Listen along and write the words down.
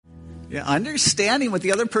Yeah, understanding what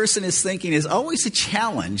the other person is thinking is always a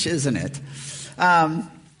challenge, isn't it? Let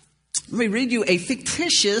me read you a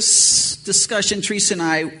fictitious discussion Teresa and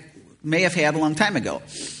I may have had a long time ago.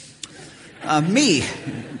 Me,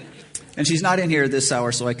 and she's not in here this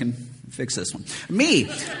hour, so I can fix this one.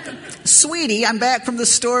 Me, sweetie, I'm back from the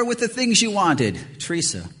store with the things you wanted.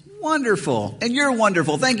 Teresa, wonderful, and you're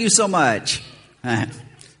wonderful. Thank you so much.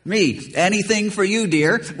 Me, anything for you,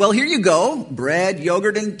 dear. Well, here you go. Bread,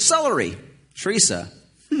 yogurt, and celery. Teresa,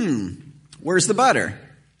 where's the butter?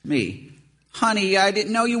 Me, honey, I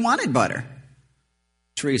didn't know you wanted butter.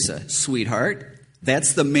 Teresa, sweetheart,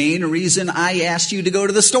 that's the main reason I asked you to go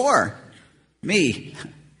to the store. Me,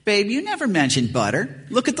 babe, you never mentioned butter.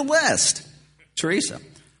 Look at the list. Teresa,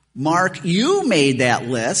 Mark, you made that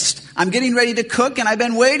list. I'm getting ready to cook, and I've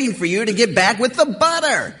been waiting for you to get back with the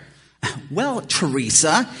butter. Well,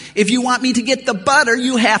 Teresa, if you want me to get the butter,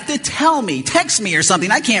 you have to tell me. Text me or something.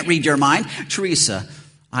 I can't read your mind. Teresa,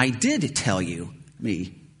 I did tell you.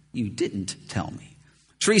 Me, you didn't tell me.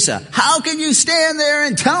 Teresa, how can you stand there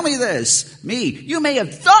and tell me this? Me, you may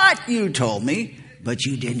have thought you told me, but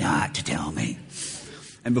you did not tell me.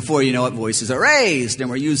 And before you know it, voices are raised, and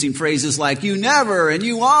we're using phrases like you never and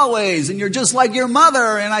you always, and you're just like your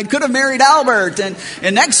mother, and I could have married Albert, and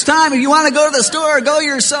next time if you want to go to the store, go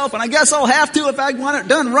yourself, and I guess I'll have to if I want it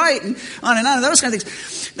done right, and on, and those kind of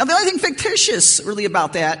things. Now, the only thing fictitious really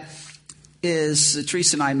about that is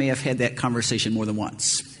Teresa and I may have had that conversation more than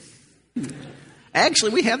once.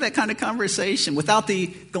 Actually, we have that kind of conversation without the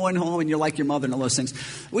going home and you're like your mother and all those things.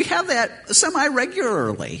 We have that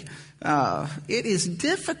semi-regularly. It is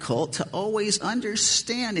difficult to always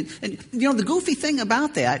understand. And you know, the goofy thing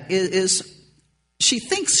about that is she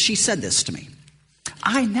thinks she said this to me.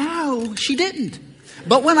 I know she didn't.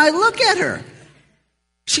 But when I look at her,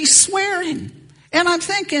 she's swearing. And I'm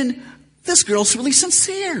thinking, this girl's really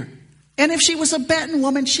sincere. And if she was a betting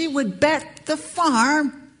woman, she would bet the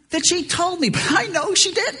farm that she told me. But I know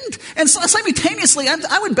she didn't. And so simultaneously,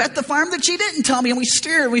 I would bet the farm that she didn't tell me. And we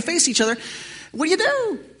stare and we face each other. What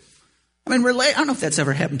do? I mean, I don't know if that's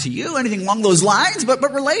ever happened to you, anything along those lines,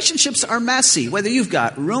 but relationships are messy. Whether you've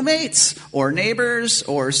got roommates or neighbors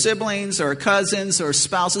or siblings or cousins or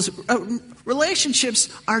spouses, relationships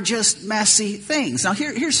are just messy things. Now,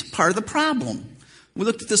 here's part of the problem. We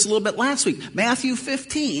looked at this a little bit last week. Matthew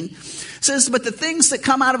 15 says, but the things that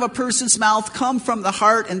come out of a person's mouth come from the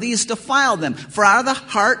heart, and these defile them. For out of the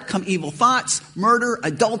heart come evil thoughts, murder,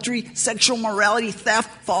 adultery, sexual morality,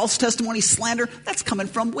 theft, false testimony, slander. That's coming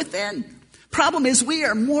from within. Problem is, we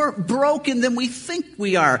are more broken than we think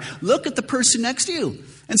we are. Look at the person next to you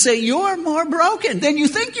and say, you're more broken than you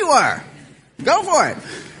think you are. Go for it.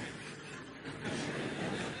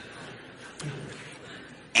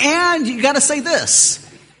 And you got to say this,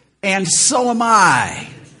 and so am I.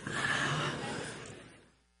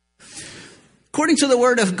 According to the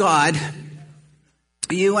Word of God,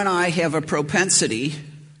 you and I have a propensity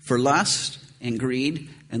for lust and greed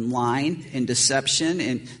and lying and deception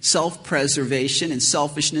and self-preservation and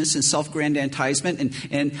selfishness and self-grandizement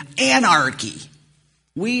and anarchy.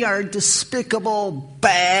 We are despicable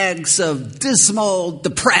bags of dismal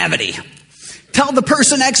depravity. Tell the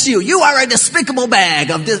person next to you, you are a despicable bag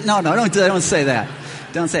of No, don't say that.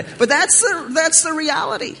 Don't say it. But that's the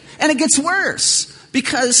reality. And it gets worse.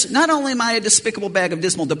 Because not only am I a despicable bag of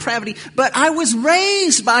dismal depravity, but I was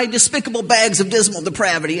raised by despicable bags of dismal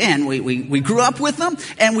depravity. And we grew up with them,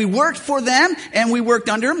 and we worked for them, and we worked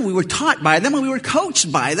under them, we were taught by them, and we were coached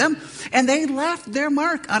by them. And they left their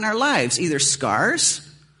mark on our lives, either scars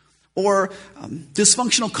or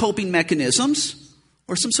dysfunctional coping mechanisms,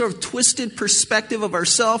 or some sort of twisted perspective of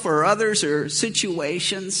ourselves or others or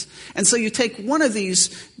situations. And so you take one of these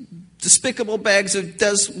despicable bags of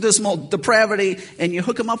dismal depravity and you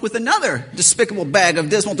hook them up with another despicable bag of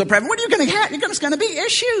dismal depravity. What are you going to have? There's going to be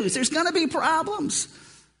issues. There's going to be problems.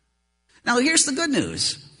 Now, here's the good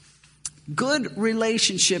news. Good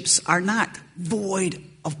relationships are not void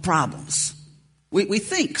of problems. We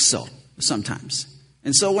think so sometimes.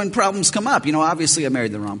 And so when problems come up, obviously I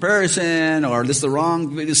married the wrong person, or this is the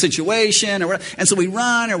wrong situation, and so we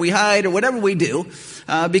run or we hide or whatever we do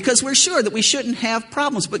because we're sure that we shouldn't have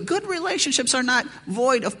problems. But good relationships are not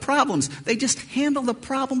void of problems. They just handle the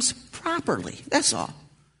problems properly. That's all.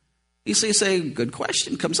 You say, good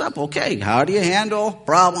question comes up. Okay, how do you handle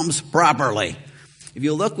problems properly? If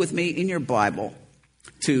you look with me in your Bible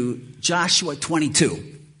to Joshua 22.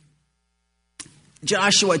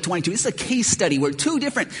 Joshua 22. This is a case study where two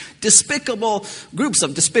different despicable groups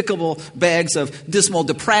of despicable bags of dismal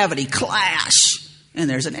depravity clash. And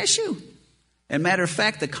there's an issue. And matter of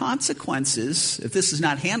fact, the consequences, if this is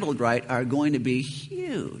not handled right, are going to be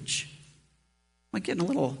huge. Am I getting a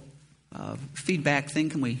little feedback thing?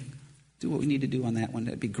 Can we do what we need to do on that one?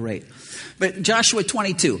 That'd be great. But Joshua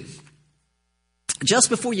 22. Just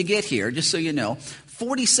before you get here, just so you know,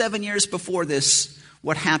 47 years before this,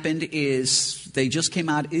 what happened is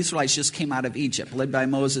Israelites just came out of Egypt, led by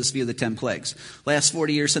Moses via the 10 plagues. Last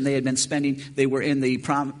 40 years and they were in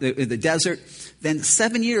the desert. Then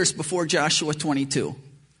 7 years before Joshua 22,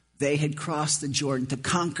 they had crossed the Jordan to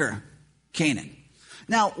conquer Canaan.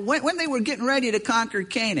 Now, when they were getting ready to conquer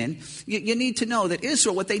Canaan, you need to know that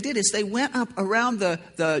Israel, what they did is they went up around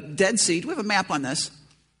the Dead Sea. Do we have a map on this?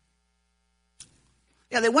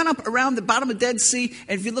 Yeah, they went up around the bottom of the Dead Sea,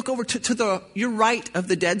 and if you look over to your right of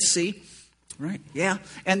the Dead Sea, right? Yeah,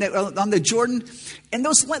 and on the Jordan, and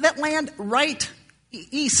that land right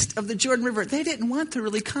east of the Jordan River, they didn't want to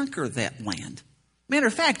really conquer that land. Matter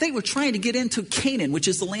of fact, they were trying to get into Canaan, which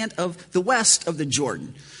is the land of the west of the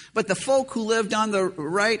Jordan. But the folk who lived on the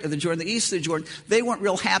right of the Jordan, the east of the Jordan, they weren't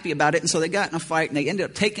real happy about it, and so they got in a fight, and they ended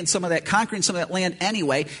up conquering some of that land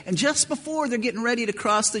anyway. And just before they're getting ready to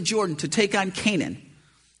cross the Jordan to take on Canaan,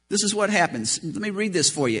 this is what happens. Let me read this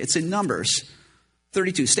for you. It's in Numbers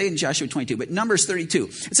 32. Stay in Joshua 22, but Numbers 32.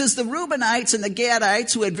 It says, the Reubenites and the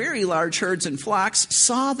Gadites, who had very large herds and flocks,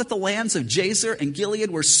 saw that the lands of Jazer and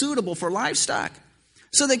Gilead were suitable for livestock.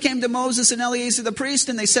 So they came to Moses and Eleazar the priest,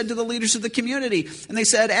 and they said to the leaders of the community, and they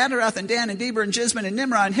said, Adaroth and Dan and Deber and Jizman and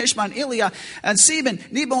Nimrah and Hishma, Eliah and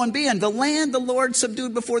Seben, Nebo and Bean, the land the Lord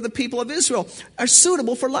subdued before the people of Israel, are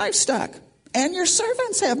suitable for livestock. And your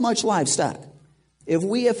servants have much livestock. If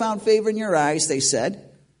we have found favor in your eyes, they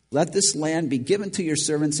said, let this land be given to your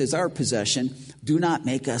servants as our possession. Do not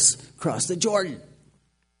make us cross the Jordan.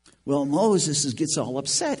 Well, Moses gets all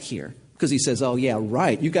upset here because he says, oh, yeah,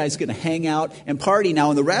 right. You guys are going to hang out and party now,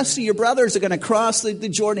 and the rest of your brothers are going to cross the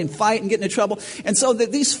Jordan and fight and get into trouble. And so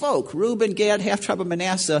these folk, Reuben, Gad, half tribe of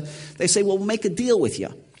Manasseh, they say, well, we'll make a deal with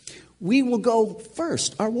you. We will go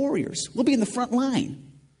first, our warriors. We'll be in the front line.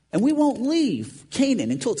 And we won't leave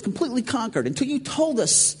Canaan until it's completely conquered. Until you told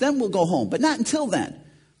us, then we'll go home. But not until then.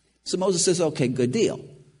 So Moses says, okay, good deal.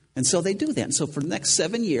 And so they do that. And so for the next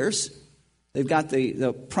 7 years, they've got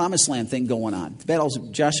the promised land thing going on. The battles,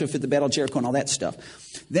 Joshua fit the battle of Jericho and all that stuff.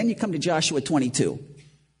 Then you come to Joshua 22.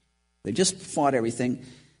 They just fought everything.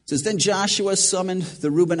 It says, then Joshua summoned the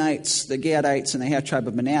Reubenites, the Gadites, and the half tribe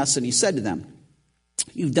of Manasseh. And he said to them,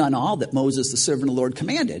 you've done all that Moses, the servant of the Lord,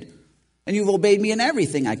 commanded. And you've obeyed me in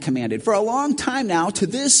everything I commanded. For a long time now, to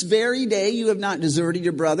this very day, you have not deserted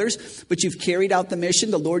your brothers, but you've carried out the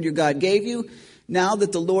mission the Lord your God gave you. Now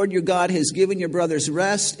that the Lord your God has given your brothers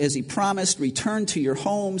rest, as he promised, return to your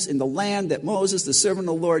homes in the land that Moses, the servant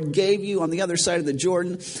of the Lord, gave you on the other side of the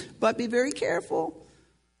Jordan. But be very careful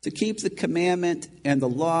to keep the commandment and the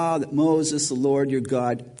law that Moses, the Lord your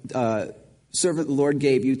God, servant the Lord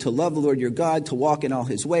gave you, to love the Lord your God, to walk in all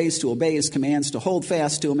his ways, to obey his commands, to hold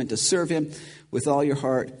fast to him, and to serve him with all your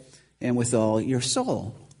heart and with all your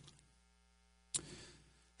soul.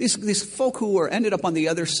 These folk who ended up on the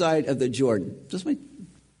other side of the Jordan. Just let me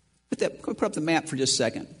put up the map for just a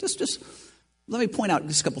second. Just let me point out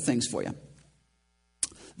just a couple things for you.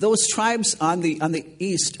 Those tribes on the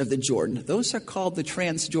east of the Jordan, those are called the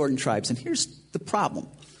Transjordan tribes. And here's the problem.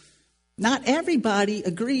 Not everybody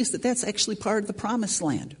agrees that that's actually part of the promised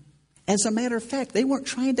land. As a matter of fact, they weren't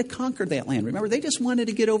trying to conquer that land. Remember, they just wanted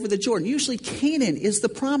to get over the Jordan. Usually Canaan is the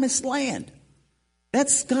promised land.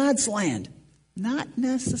 That's God's land, not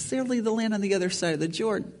necessarily the land on the other side of the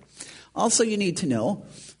Jordan. Also, you need to know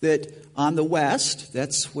that on the west,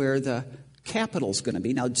 that's where the capital's going to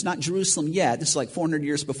be. Now, it's not Jerusalem yet. This is like 400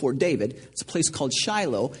 years before David. It's a place called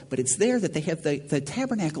Shiloh, but it's there that they have the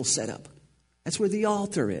tabernacle set up. That's where the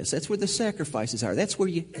altar is. That's where the sacrifices are. That's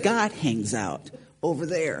where God hangs out, over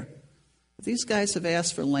there. But these guys have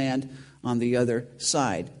asked for land on the other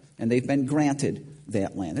side, and they've been granted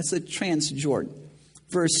that land. That's the Transjordan.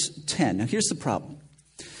 Verse 10. Now, here's the problem.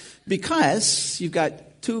 Because you've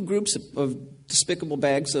got two groups of despicable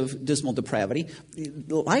bags of dismal depravity,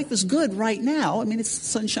 life is good right now. I mean, it's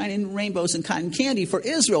sunshine and rainbows and cotton candy for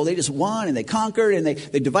Israel. They just won and they conquered and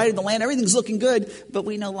they divided the land. Everything's looking good, but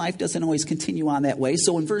we know life doesn't always continue on that way.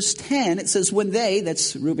 So in verse 10, it says, when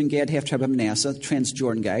that's Reuben, Gad, half tribe of Manasseh,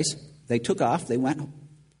 Transjordan guys, they took off, they went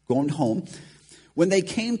going home. When they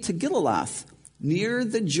came to Gilaloth, near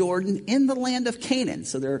the Jordan in the land of Canaan,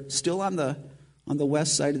 so they're still on the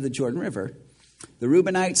west side of the Jordan River, the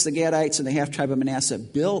Reubenites, the Gadites, and the half-tribe of Manasseh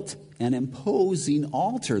built an imposing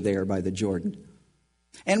altar there by the Jordan.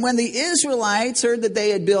 And when the Israelites heard that they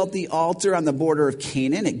had built the altar on the border of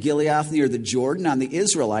Canaan at Gilead near the Jordan on the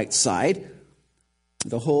Israelite side,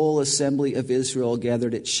 the whole assembly of Israel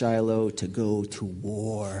gathered at Shiloh to go to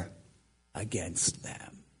war against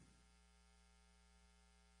them.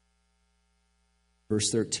 Verse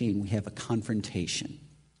 13, we have a confrontation.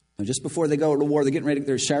 Now, just before they go to war,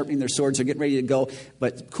 they're sharpening their swords, they're getting ready to go,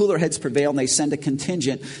 but cooler heads prevail, and they send a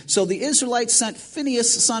contingent. So the Israelites sent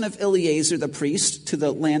Phinehas, son of Eleazar, the priest, to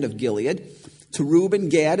the land of Gilead, to Reuben,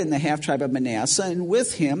 Gad, and the half-tribe of Manasseh. And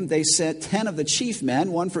with him they sent 10 of the chief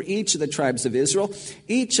men, one for each of the tribes of Israel,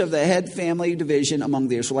 each of the head family division among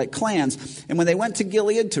the Israelite clans. And when they went to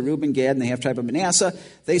Gilead, to Reuben, Gad, and the half-tribe of Manasseh,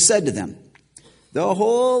 they said to them, "The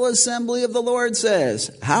whole assembly of the Lord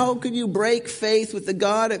says, how could you break faith with the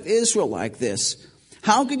God of Israel like this?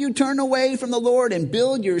 How could you turn away from the Lord and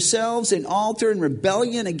build yourselves an altar in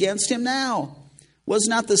rebellion against him now? Was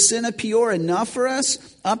not the sin of Peor enough for us?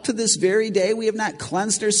 Up to this very day we have not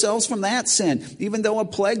cleansed ourselves from that sin, even though a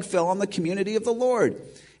plague fell on the community of the Lord.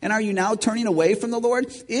 And are you now turning away from the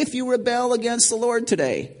Lord? If you rebel against the Lord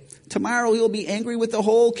today, tomorrow he will be angry with the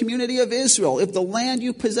whole community of Israel. If the land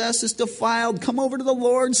you possess is defiled, come over to the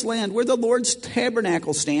Lord's land, where the Lord's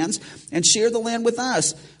tabernacle stands, and share the land with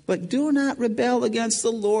us. But do not rebel against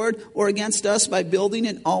the Lord or against us by building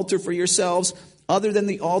an altar for yourselves, other than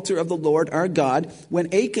the altar of the Lord our God.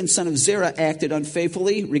 When Achan, son of Zerah, acted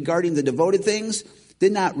unfaithfully regarding the devoted things,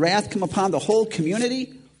 did not wrath come upon the whole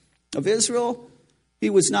community of Israel? He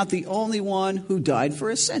was not the only one who died for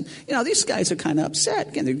his sin." You know, these guys are kind of upset.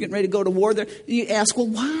 Again, they're getting ready to go to war. You ask, well,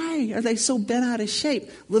 why are they so bent out of shape?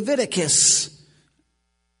 Leviticus.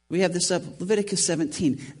 We have this up, Leviticus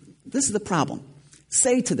 17. This is the problem.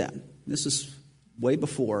 Say to them, this is way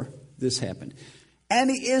before this happened,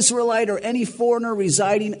 "Any Israelite or any foreigner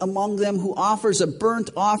residing among them who offers a burnt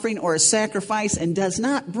offering or a sacrifice and does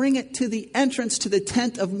not bring it to the entrance to the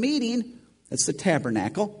tent of meeting," that's the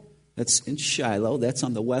tabernacle, that's in Shiloh, that's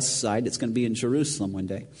on the west side, it's going to be in Jerusalem one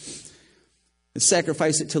day, "and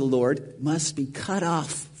sacrifice it to the Lord, must be cut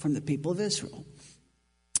off from the people of Israel."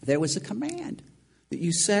 There was a command that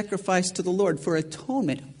you sacrifice to the Lord for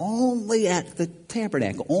atonement only at the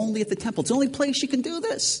tabernacle, only at the temple. It's the only place you can do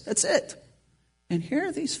this. That's it. And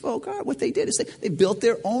here these folk are. What they did is they built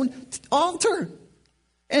their own altar.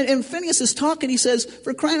 And Phinehas is talking. He says,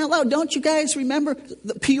 for crying out loud, don't you guys remember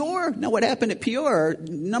the Peor? Now, what happened at Peor?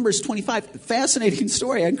 Numbers 25. Fascinating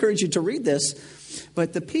story. I encourage you to read this.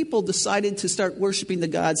 But the people decided to start worshiping the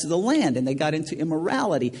gods of the land, and they got into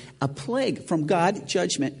immorality. A plague from God,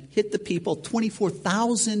 judgment, hit the people.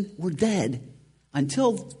 24,000 were dead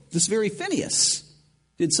until this very Phinehas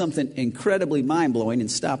did something incredibly mind-blowing and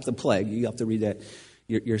stopped the plague. You have to read that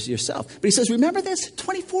yourself. But he says, remember this?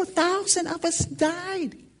 24,000 of us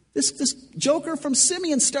died. This joker from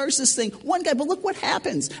Simeon starts this thing. One guy, but look what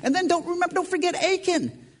happens. And then don't forget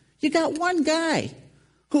Achan. You got one guy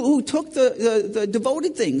who took the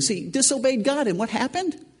devoted things. He disobeyed God. And what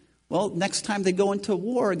happened? Well, next time they go into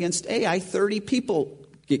war against Ai, 30 people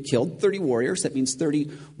get killed, 30 warriors. That means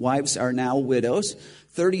 30 wives are now widows.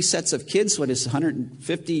 30 sets of kids, what is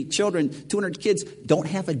 150 children, 200 kids, don't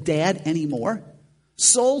have a dad anymore.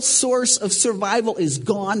 Sole source of survival is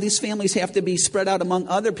gone. These families have to be spread out among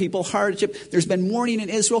other people. Hardship. There's been mourning in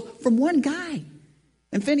Israel from one guy.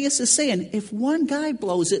 And Phinehas is saying, if one guy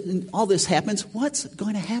blows it and all this happens, what's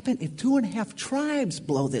going to happen if 2.5 tribes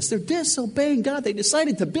blow this? They're disobeying God. They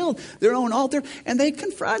decided to build their own altar, and they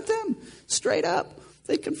confront them. Straight up,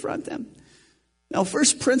 they confront them. Now,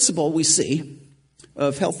 first principle we see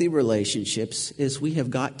of healthy relationships is we have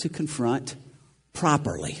got to confront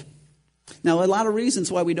properly. Now, a lot of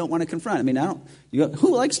reasons why we don't want to confront. I mean,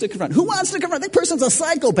 who likes to confront? Who wants to confront? That person's a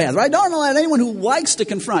psychopath, right? Don't allow anyone who likes to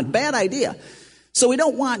confront. Bad idea. So we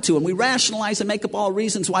don't want to, and we rationalize and make up all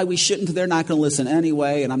reasons why we shouldn't. They're not going to listen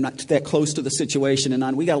anyway, and I'm not that close to the situation, and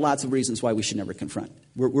on. We got lots of reasons why we should never confront.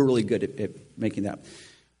 We're really good at making that.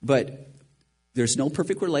 But there's no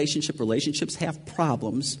perfect relationship. Relationships have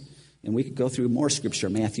problems. And we could go through more scripture,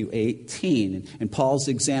 Matthew 18, and Paul's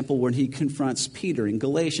example when he confronts Peter in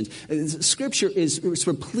Galatians. Scripture is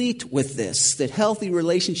replete with this, that healthy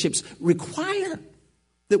relationships require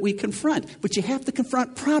that we confront. But you have to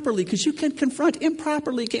confront properly, because you can confront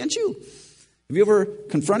improperly, can't you? Have you ever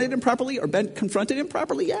confronted improperly or been confronted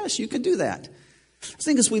improperly? Yes, you can do that. The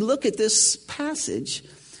thing is, we look at this passage,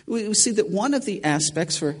 we see that one of the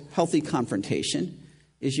aspects for healthy confrontation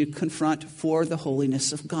is you confront for the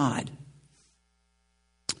holiness of God.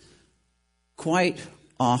 Quite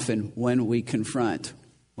often when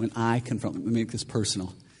I confront, let me make this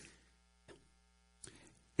personal,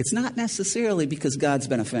 it's not necessarily because God's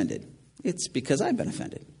been offended. It's because I've been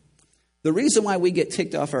offended. The reason why we get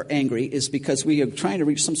ticked off or angry is because we are trying to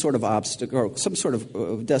reach some sort of obstacle or some sort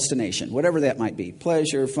of destination, whatever that might be,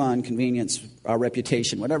 pleasure, fun, convenience, our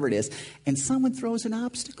reputation, whatever it is, and someone throws an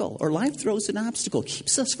obstacle or life throws an obstacle,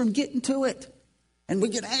 keeps us from getting to it. And we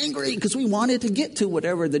get angry because we wanted to get to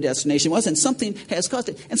whatever the destination was, and something has caused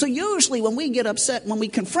it. And so usually when we get upset, when we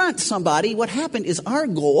confront somebody, what happened is our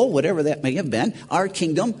goal, whatever that may have been, our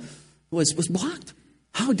kingdom was blocked.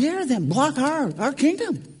 How dare them block our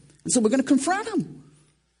kingdom? And so we're going to confront them.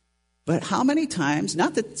 But how many times,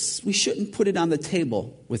 not that we shouldn't put it on the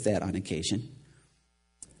table with that on occasion,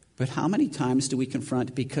 but how many times do we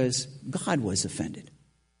confront because God was offended?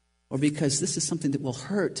 Or because this is something that will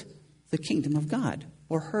hurt the kingdom of God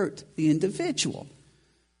or hurt the individual?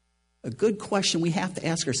 A good question we have to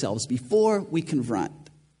ask ourselves before we confront.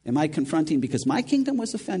 Am I confronting because my kingdom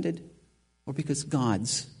was offended or because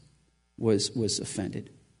God's was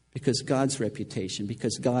offended? Because God's reputation,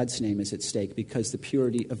 because God's name is at stake, because the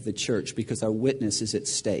purity of the church, because our witness is at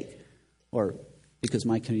stake, or because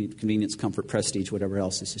my convenience, comfort, prestige, whatever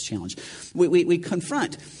else is a challenge. We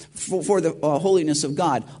confront for the holiness of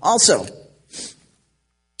God. Also,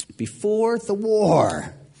 before the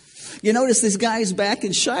war, you notice these guys back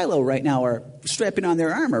in Shiloh right now are strapping on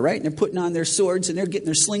their armor, right? And they're putting on their swords and they're getting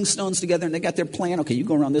their sling stones together and they got their plan. Okay, you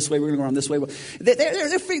go around this way, we're going to go around this way.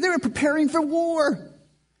 They're preparing for war.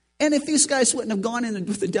 And if these guys wouldn't have gone in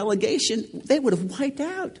with the delegation, they would have wiped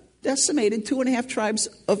out, decimated 2.5 tribes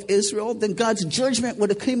of Israel. Then God's judgment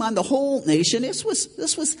would have come on the whole nation.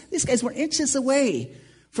 These guys were inches away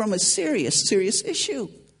from a serious issue.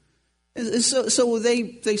 So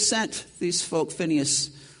they sent these folk,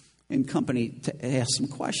 Phineas and company, to ask some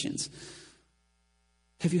questions.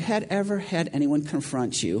 Have you ever had anyone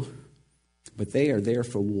confront you, but they are there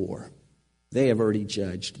for war? They have already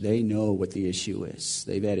judged. They know what the issue is.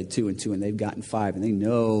 They've added 2 and 2, and they've gotten 5, and they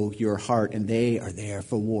know your heart, and they are there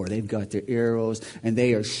for war. They've got their arrows, and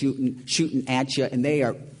they are shooting at you, and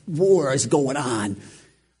war is going on.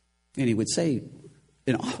 And he would say,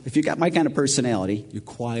 if you got my kind of personality, you're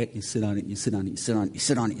quiet, you sit on it, you sit on it, you sit on it, you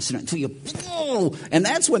sit on it, you sit on it, until you blow, and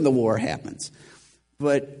that's when the war happens.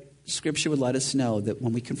 But Scripture would let us know that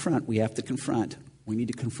when we confront, we have to confront. We need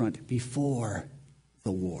to confront before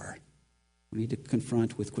the war. We need to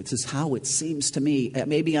confront with, this is how it seems to me.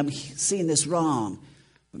 Maybe I'm seeing this wrong.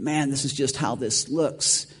 But man, this is just how this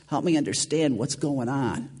looks. Help me understand what's going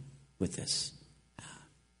on with this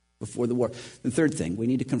before the war. The third thing, we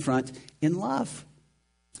need to confront in love.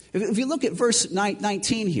 If you look at verse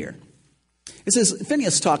 19 here, it says,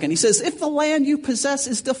 Phineas talking, he says, if the land you possess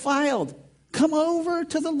is defiled, come over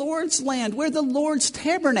to the Lord's land where the Lord's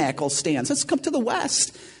tabernacle stands. Let's come to the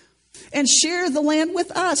west. And share the land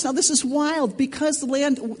with us. Now, this is wild because the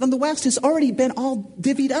land on the west has already been all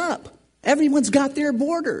divvied up. Everyone's got their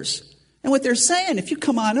borders. And what they're saying, if you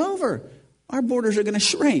come on over, our borders are going to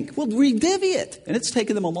shrink. We'll redivvy it. And it's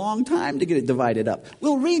taken them a long time to get it divided up.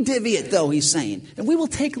 We'll redivvy it, though, he's saying. And we will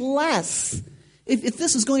take less if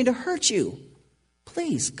this is going to hurt you.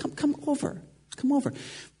 Please, come over. Come over.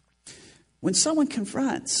 When someone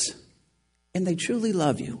confronts and they truly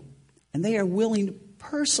love you and they are willing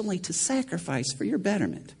personally to sacrifice for your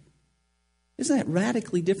betterment. Isn't that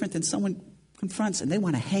radically different than someone confronts and they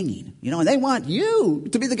want a hanging, and they want you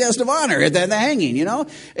to be the guest of honor at the hanging,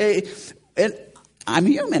 And I'm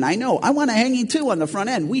human, I know. I want a hanging too on the front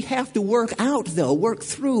end. We have to work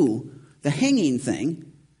through the hanging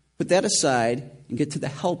thing, put that aside and get to the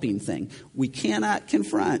helping thing. We cannot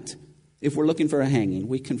confront if we're looking for a hanging.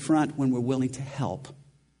 We confront when we're willing to help.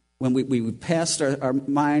 When we passed our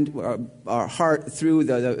mind, our heart through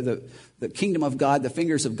the kingdom of God, the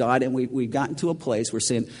fingers of God, and we've gotten to a place where we're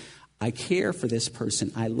saying, I care for this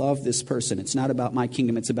person. I love this person. It's not about my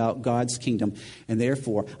kingdom. It's about God's kingdom. And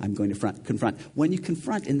therefore, I'm going to confront. When you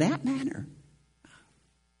confront in that manner,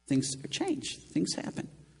 things change. Things happen.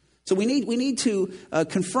 So we need to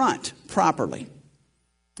confront properly.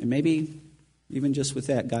 And maybe even just with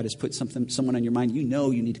that, God has put someone on your mind. You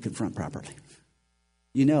need to confront properly.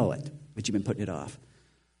 You know it, but you've been putting it off.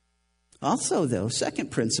 Also, though,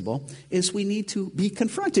 second principle is we need to be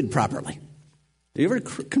confronted properly. Do you ever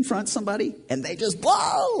confront somebody and they just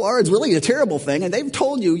blow, or it's really a terrible thing, and they've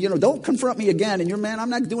told you, don't confront me again, and you're, man, I'm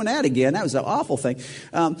not doing that again. That was an awful thing.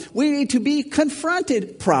 We need to be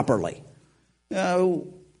confronted properly.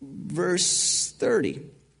 Verse 30.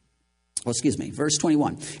 Verse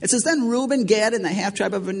 21. It says, then Reuben, Gad, and the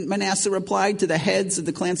half-tribe of Manasseh replied to the heads of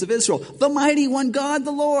the clans of Israel, the mighty one, God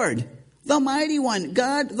the Lord. The mighty one,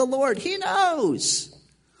 God the Lord. He knows.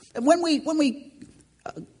 And when we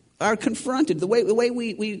are confronted, the way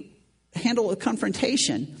we handle a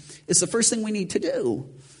confrontation is the first thing we need to do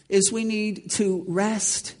is we need to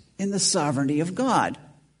rest in the sovereignty of God.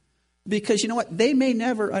 Because you know what? They may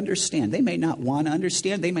never understand. They may not want to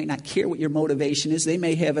understand. They may not care what your motivation is. They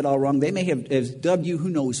may have it all wrong. They may have dubbed you who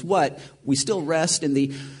knows what. We still rest in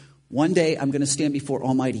the, one day I'm going to stand before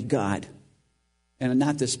Almighty God. And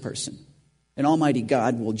not this person. And Almighty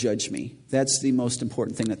God will judge me. That's the most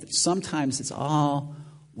important thing. That sometimes it's all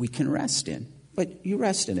we can rest in. But you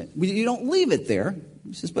rest in it. You don't leave it there.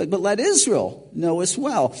 He says, but let Israel know as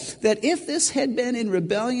well that if this had been in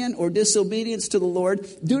rebellion or disobedience to the Lord,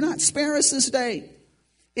 do not spare us this day.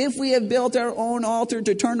 If we have built our own altar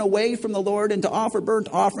to turn away from the Lord and to offer burnt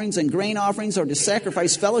offerings and grain offerings or to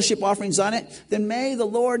sacrifice fellowship offerings on it, then may the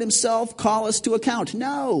Lord himself call us to account.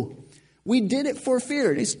 No, we did it for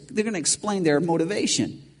fear. They're going to explain their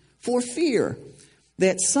motivation. For fear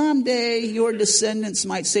that someday your descendants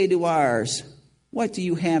might say to ours, what do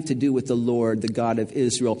you have to do with the Lord, the God of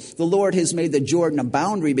Israel? The Lord has made the Jordan a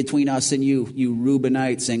boundary between us and you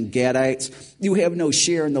Reubenites and Gadites. You have no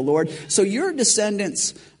share in the Lord. So your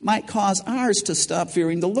descendants might cause ours to stop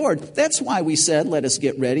fearing the Lord. That's why we said, let us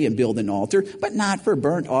get ready and build an altar, but not for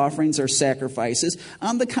burnt offerings or sacrifices.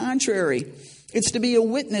 On the contrary, it's to be a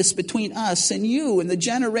witness between us and you and the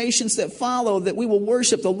generations that follow that we will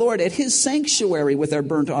worship the Lord at his sanctuary with our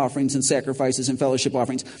burnt offerings and sacrifices and fellowship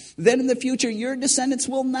offerings. Then in the future, your descendants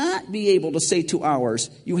will not be able to say to ours,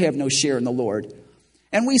 you have no share in the Lord.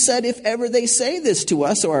 And we said, if ever they say this to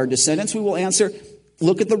us or our descendants, we will answer,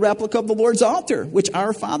 look at the replica of the Lord's altar, which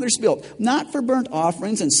our fathers built, not for burnt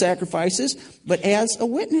offerings and sacrifices, but as a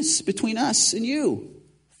witness between us and you.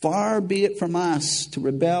 Far be it from us to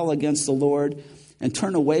rebel against the Lord and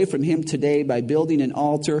turn away from him today by building an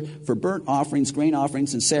altar for burnt offerings, grain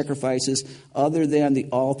offerings, and sacrifices other than the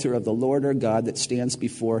altar of the Lord our God that stands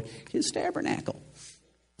before his tabernacle.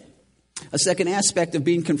 A second aspect of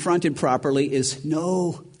being confronted properly is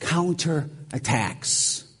no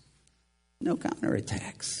counterattacks. No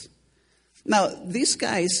counterattacks. Now, these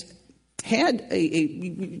guys had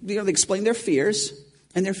they explained their fears.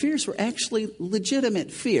 And their fears were actually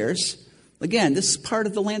legitimate fears. Again, this part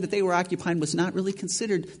of the land that they were occupying was not really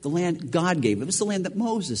considered the land God gave them. It was the land that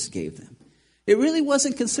Moses gave them. It really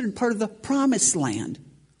wasn't considered part of the promised land.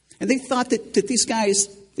 And they thought that these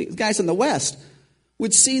guys, the guys on the west,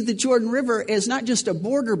 would see the Jordan River as not just a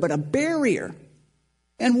border, but a barrier.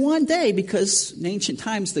 And one day, because in ancient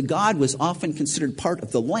times the God was often considered part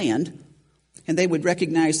of the land, and they would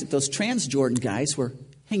recognize that those Transjordan guys were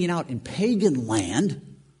hanging out in pagan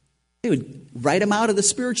land, they would write them out of the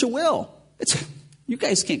spiritual will. You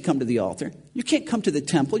guys can't come to the altar. You can't come to the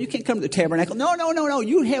temple. You can't come to the tabernacle. No.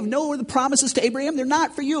 You have no the promises to Abraham. They're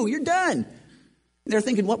not for you. You're done. And they're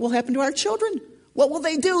thinking, what will happen to our children? What will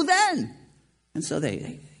they do then? And so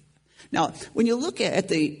Now, when you look at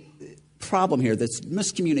the problem here, that's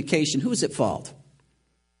miscommunication, who's at fault?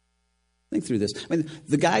 Think through this. I mean,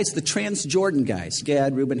 the Transjordan guys,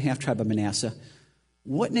 Gad, Reuben, half-tribe of Manasseh,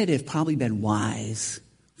 wouldn't it have probably been wise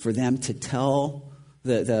for them to tell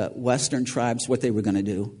the western tribes what they were going to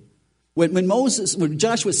do? When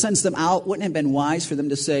Joshua sends them out, wouldn't it have been wise for them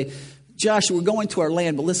to say, Joshua, we're going to our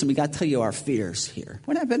land, but listen, we got to tell you our fears here.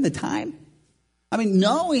 Wouldn't that have been the time? I mean,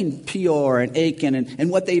 knowing Peor and Achan and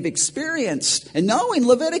what they've experienced, and knowing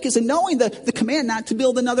Leviticus and knowing the command not to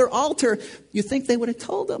build another altar, you think they would have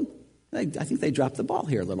told them? I think they dropped the ball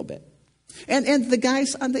here a little bit. And the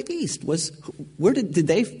guys on the east, did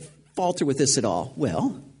they falter with this at all?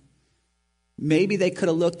 Well, maybe they could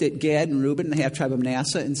have looked at Gad and Reuben and the half-tribe of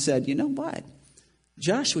Manasseh and said, you know what?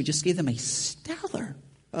 Joshua just gave them a stellar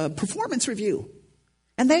performance review.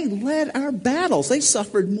 And they led our battles. They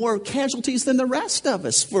suffered more casualties than the rest of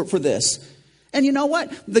us for this. And you know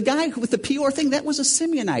what? The guy with the Peor thing, that was a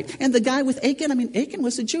Simeonite. And the guy with Achan, Achan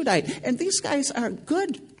was a Judite. And these guys are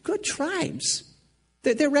good tribes.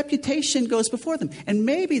 Their reputation goes before them. And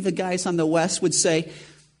maybe the guys on the west would say,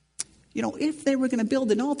 you know, if they were going to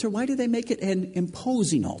build an altar, why do they make it an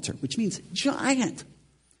imposing altar, which means giant?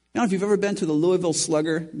 Now, if you've ever been to the Louisville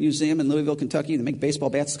Slugger Museum in Louisville, Kentucky, they make baseball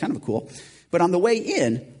bats. It's kind of cool. But on the way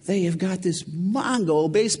in, they have got this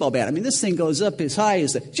Mongo baseball bat. I mean, this thing goes up as high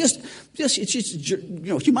as it's just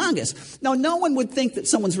humongous. Now, no one would think that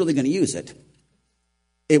someone's really going to use it.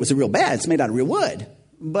 It was a real bat. It's made out of real wood.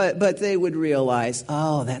 But they would realize,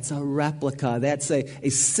 oh, that's a replica. That's a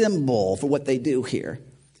symbol for what they do here.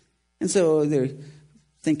 And so they're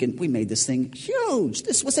thinking, we made this thing huge.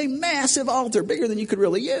 This was a massive altar, bigger than you could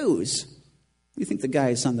really use. You think the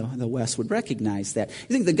guys on the west would recognize that? You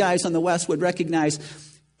think the guys on the west would recognize,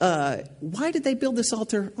 why did they build this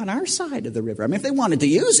altar on our side of the river? I mean, if they wanted to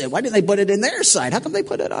use it, why didn't they put it in their side? How come they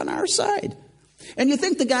put it on our side? And you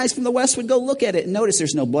think the guys from the west would go look at it and notice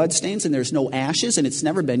there's no bloodstains and there's no ashes and it's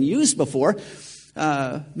never been used before.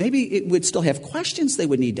 Maybe it would still have questions they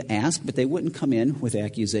would need to ask, but they wouldn't come in with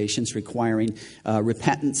accusations requiring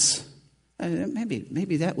repentance.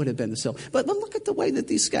 Maybe that would have been the so. But look at the way that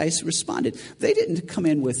these guys responded. They didn't come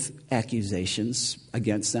in with accusations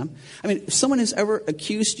against them. I mean, if someone has ever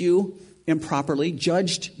accused you improperly,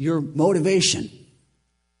 judged your motivation,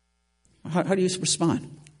 how do you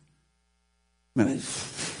respond? I mean,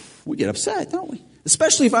 we get upset, don't we?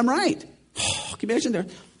 Especially if I'm right. Oh, can you imagine there?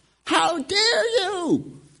 How dare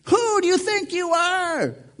you? Who do you think you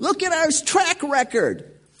are? Look at our track record.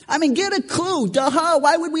 I mean, get a clue. Duh,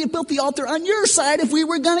 why would we have built the altar on your side if we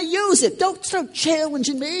were going to use it? Don't start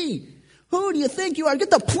challenging me. Who do you think you are? Get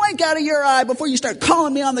the plank out of your eye before you start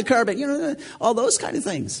calling me on the carpet. You know, all those kind of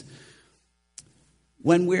things.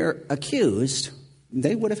 When we're accused,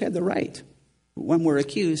 they would have had the right. When we're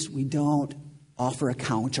accused, we don't offer a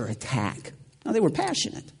counterattack. Now, they were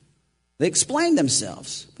passionate. They explained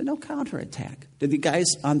themselves, but no counterattack. Did the guys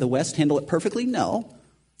on the west handle it perfectly? No.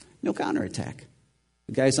 No counterattack.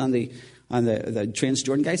 The guys on the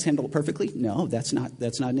Transjordan guys handle it perfectly? No, that's not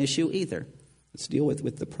an issue either. Let's deal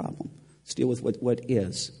with the problem. Let's deal with what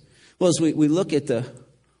is. Well, as we look at the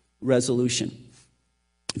resolution,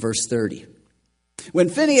 verse 30. When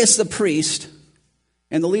Phinehas the priest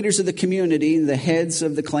and the leaders of the community and the heads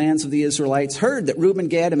of the clans of the Israelites heard that Reuben,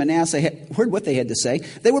 Gad, and Manasseh heard what they had to say,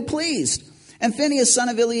 they were pleased. And Phinehas, son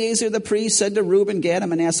of Eleazar the priest, said to Reuben, Gad,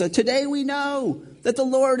 and Manasseh, today we know that the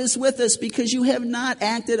Lord is with us because you have not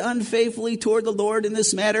acted unfaithfully toward the Lord in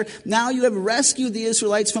this matter. Now you have rescued the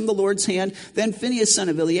Israelites from the Lord's hand. Then Phinehas, son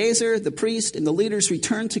of Eleazar the priest, and the leaders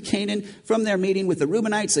returned to Canaan from their meeting with the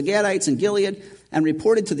Reubenites, the Gadites, and Gilead, and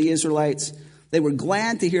reported to the Israelites. They were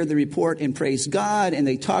glad to hear the report and praised God, and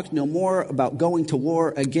they talked no more about going to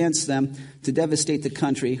war against them to devastate the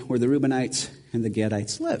country where the Reubenites and the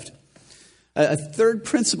Gadites lived. A third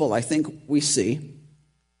principle I think we see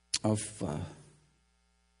of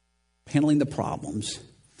handling the problems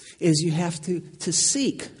is you have to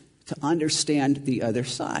seek to understand the other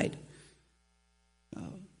side.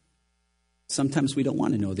 Sometimes we don't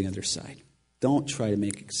want to know the other side. Don't try to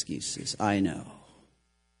make excuses. I know.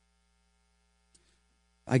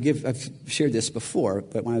 I've shared this before,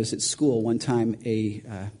 but when I was at school one time, a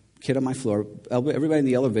kid on my floor, everybody in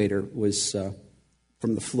the elevator was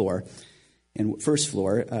from the floor. And first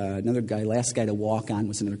floor, another guy, last guy to walk on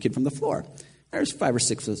was another kid from the floor. There's 5 or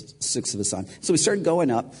 6 of us on. So we started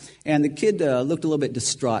going up, and the kid looked a little bit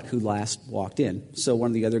distraught who last walked in. So one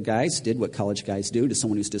of the other guys did what college guys do to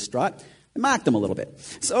someone who's distraught, and mocked him a little bit.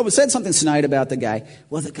 So we said something snide about the guy.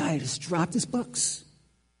 Well, the guy just dropped his books.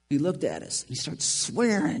 He looked at us, and he started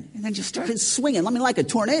swearing, and then just started swinging. I mean, like a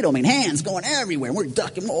tornado. I mean, hands going everywhere. We're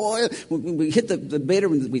ducking. We hit the beta,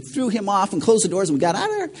 and we threw him off and closed the doors, and we got out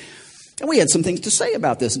of there. And we had some things to say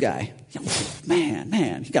about this guy.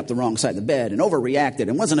 Man, he got the wrong side of the bed and overreacted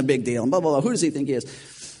and wasn't a big deal and blah, blah, blah. Who does he think he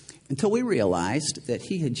is? Until we realized that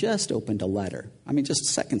he had just opened a letter, just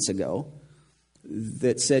seconds ago,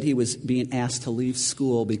 that said he was being asked to leave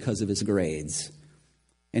school because of his grades.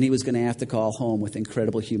 And he was going to have to call home with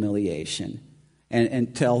incredible humiliation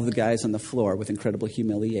and tell the guys on the floor with incredible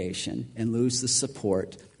humiliation and lose the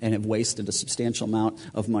support and have wasted a substantial amount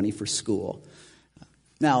of money for school.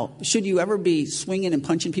 Now, should you ever be swinging and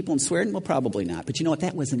punching people and swearing? Well, probably not. But you know what?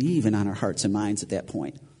 That wasn't even on our hearts and minds at that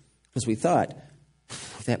point. Because we thought,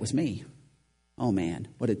 that was me. Oh, man,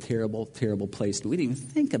 what a terrible, terrible place. We didn't even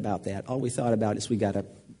think about that. All we thought about is we got to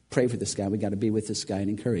pray for this guy. We got to be with this guy and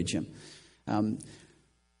encourage him.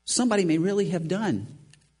 Somebody may really have done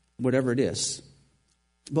whatever it is.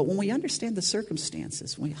 But when we understand the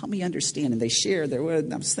circumstances, when you help me understand, and they share their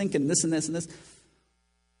word, I was thinking this and this and this.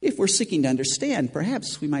 If we're seeking to understand,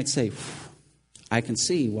 perhaps we might say, I can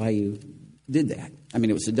see why you did that.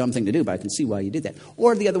 It was a dumb thing to do, but I can see why you did that.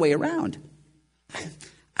 Or the other way around.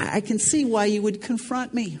 I can see why you would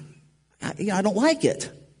confront me. I don't like it,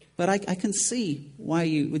 but I can see why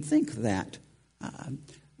you would think that.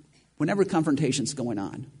 Whenever confrontation's going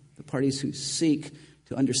on, the parties who seek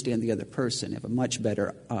to understand the other person have a much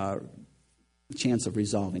better chance of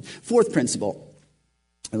resolving. Fourth principle,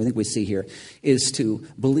 I think we see here, is to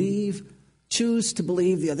choose to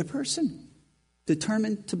believe the other person.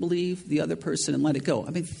 Determined to believe the other person and let it go.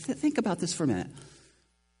 Think about this for a minute.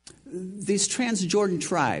 These Transjordan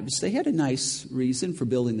tribes, they had a nice reason for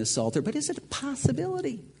building this altar, but is it a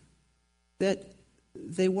possibility that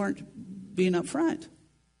they weren't being upfront?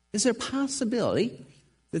 Is there a possibility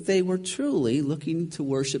that they were truly looking to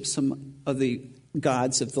worship some of the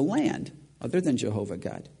gods of the land? other than Jehovah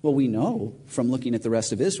God? Well, we know from looking at the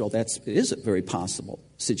rest of Israel it is a very possible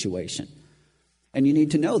situation. And you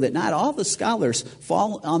need to know that not all the scholars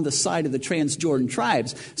fall on the side of the Transjordan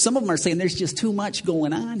tribes. Some of them are saying there's just too much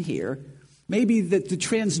going on here. Maybe that the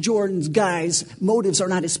Transjordan guys' motives are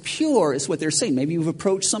not as pure as what they're saying. Maybe you've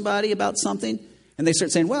approached somebody about something, and they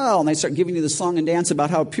start saying, well, and they start giving you the song and dance about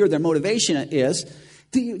how pure their motivation is.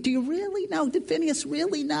 Do you really know? Did Phinehas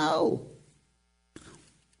really know?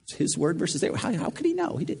 It's his word versus their word. How could he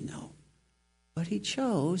know? He didn't know. But he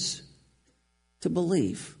chose to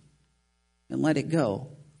believe and let it go.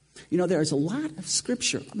 You know, there's a lot of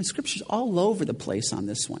scripture. I mean, scripture's all over the place on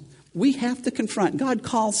this one. We have to confront. God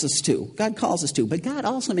calls us to. God calls us to. But God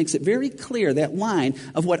also makes it very clear, that line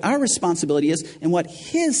of what our responsibility is and what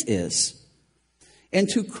his is. And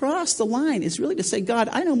to cross the line is really to say, God,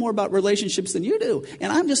 I know more about relationships than you do. And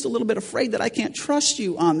I'm just a little bit afraid that I can't trust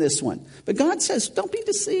you on this one. But God says, don't be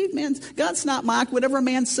deceived, man. God's not mocked. Whatever a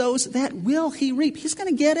man sows, that will he reap. He's going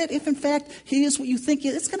to get it. If in fact he is what you think,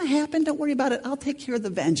 it's going to happen. Don't worry about it. I'll take care of the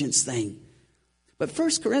vengeance thing. But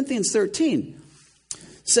 1 Corinthians 13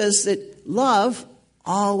 says that love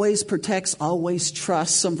always protects, always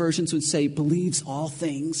trusts. Some versions would say believes all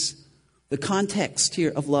things. The context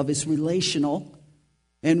here of love is relational.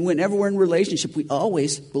 And whenever we're in relationship, we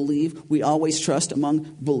always believe, we always trust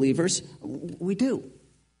among believers. We do.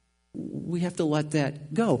 We have to let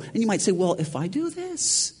that go. And you might say, well, if I do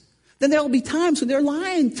this, then there will be times when they're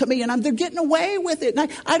lying to me and they're getting away with it.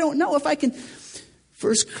 And I don't know if I can.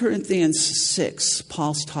 1 Corinthians 6,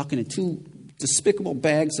 Paul's talking to two despicable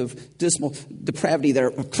bags of dismal depravity that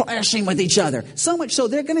are clashing with each other. So much so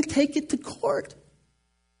they're going to take it to court.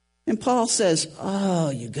 And Paul says,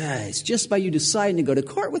 oh, you guys, just by you deciding to go to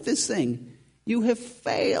court with this thing, you have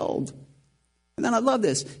failed. And then I love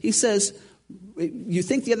this. He says, you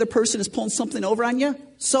think the other person is pulling something over on you?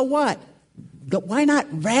 So what? But why not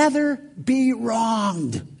rather be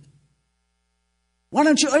wronged? Why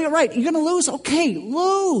don't you? Oh, you're right. You're going to lose? Okay,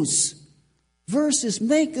 lose. Versus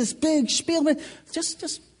make this big spiel.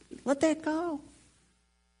 Just let that go.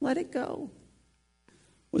 Let it go.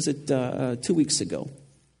 Was it 2 weeks ago?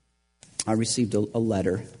 I received a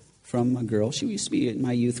letter from a girl. She used to be in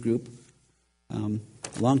my youth group a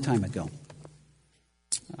long time ago.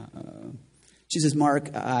 She says,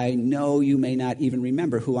 Mark, I know you may not even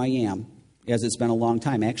remember who I am, as it's been a long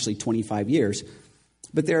time, actually 25 years.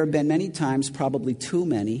 But there have been many times, probably too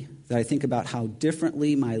many, that I think about how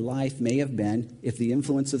differently my life may have been if the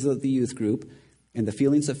influences of the youth group and the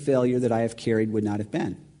feelings of failure that I have carried would not have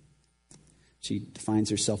been. She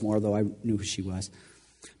defines herself more, though I knew who she was.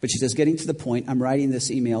 But she says, getting to the point, I'm writing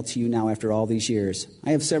this email to you now after all these years.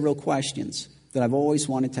 I have several questions that I've always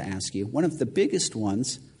wanted to ask you. One of the biggest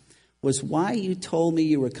ones was why you told me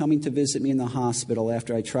you were coming to visit me in the hospital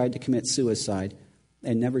after I tried to commit suicide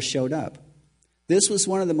and never showed up. This was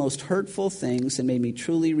one of the most hurtful things and made me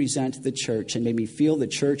truly resent the church and made me feel the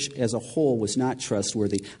church as a whole was not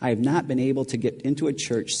trustworthy. I have not been able to get into a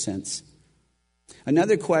church since.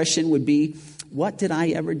 Another question would be, what did I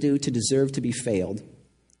ever do to deserve to be failed?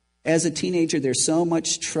 As a teenager, there's so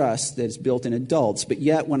much trust that is built in adults, but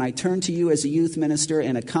yet when I turned to you as a youth minister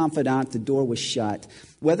and a confidant, the door was shut.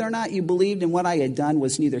 Whether or not you believed in what I had done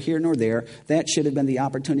was neither here nor there. That should have been the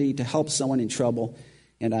opportunity to help someone in trouble,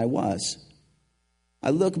 and I was.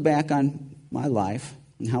 I look back on my life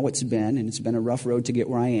and how it's been, and it's been a rough road to get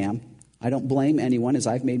where I am. I don't blame anyone as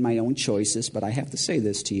I've made my own choices, but I have to say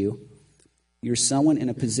this to you. You're someone in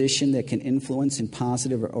a position that can influence in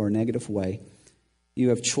positive or negative way. You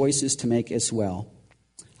have choices to make as well.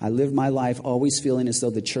 I lived my life always feeling as though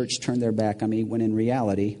the church turned their back on me, when in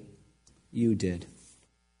reality, you did.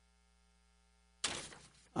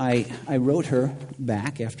 I wrote her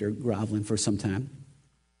back after groveling for some time.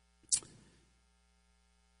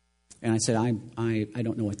 And I said, I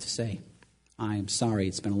don't know what to say. I am sorry.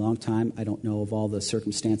 It's been a long time. I don't know of all the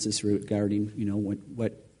circumstances regarding,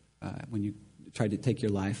 when you tried to take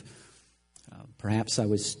your life. Perhaps I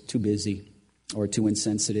was too busy or too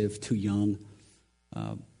insensitive, too young.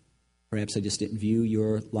 Perhaps I just didn't view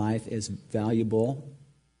your life as valuable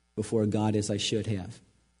before God as I should have.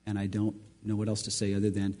 And I don't know what else to say other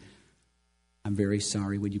than, I'm very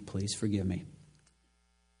sorry. Would you please forgive me?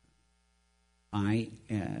 I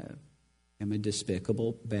am a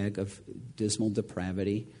despicable bag of dismal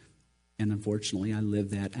depravity, and unfortunately I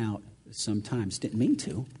live that out sometimes. Didn't mean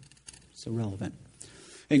to. It's irrelevant.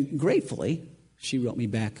 And gratefully, she wrote me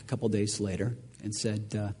back a couple days later and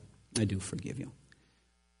said, I do forgive you.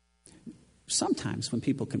 Sometimes when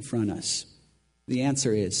people confront us, the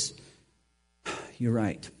answer is, you're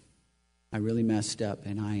right. I really messed up,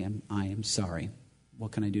 and I am sorry.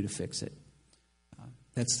 What can I do to fix it?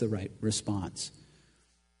 That's the right response.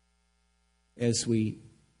 As we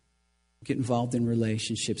get involved in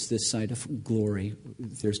relationships this side of glory,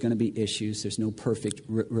 there's going to be issues. There's no perfect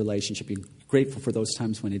relationship. You're grateful for those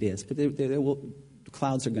times when it is. But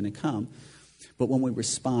clouds are going to come. But when we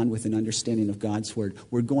respond with an understanding of God's word,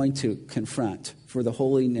 we're going to confront for the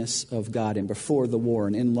holiness of God and before the war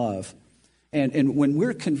and in love. And when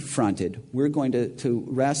we're confronted, we're going to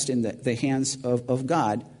rest in the hands of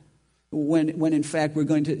God. When in fact we're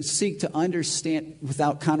going to seek to understand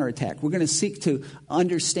without counterattack. We're going to seek to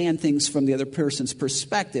understand things from the other person's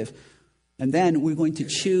perspective. And then we're going to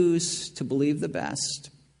choose to believe the best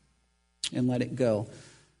and let it go.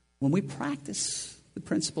 When we practice the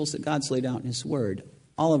principles that God's laid out in His Word,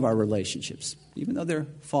 all of our relationships, even though they're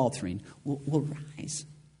faltering, will rise.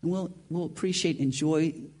 And we'll appreciate,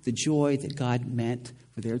 enjoy the joy that God meant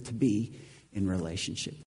for there to be in relationship.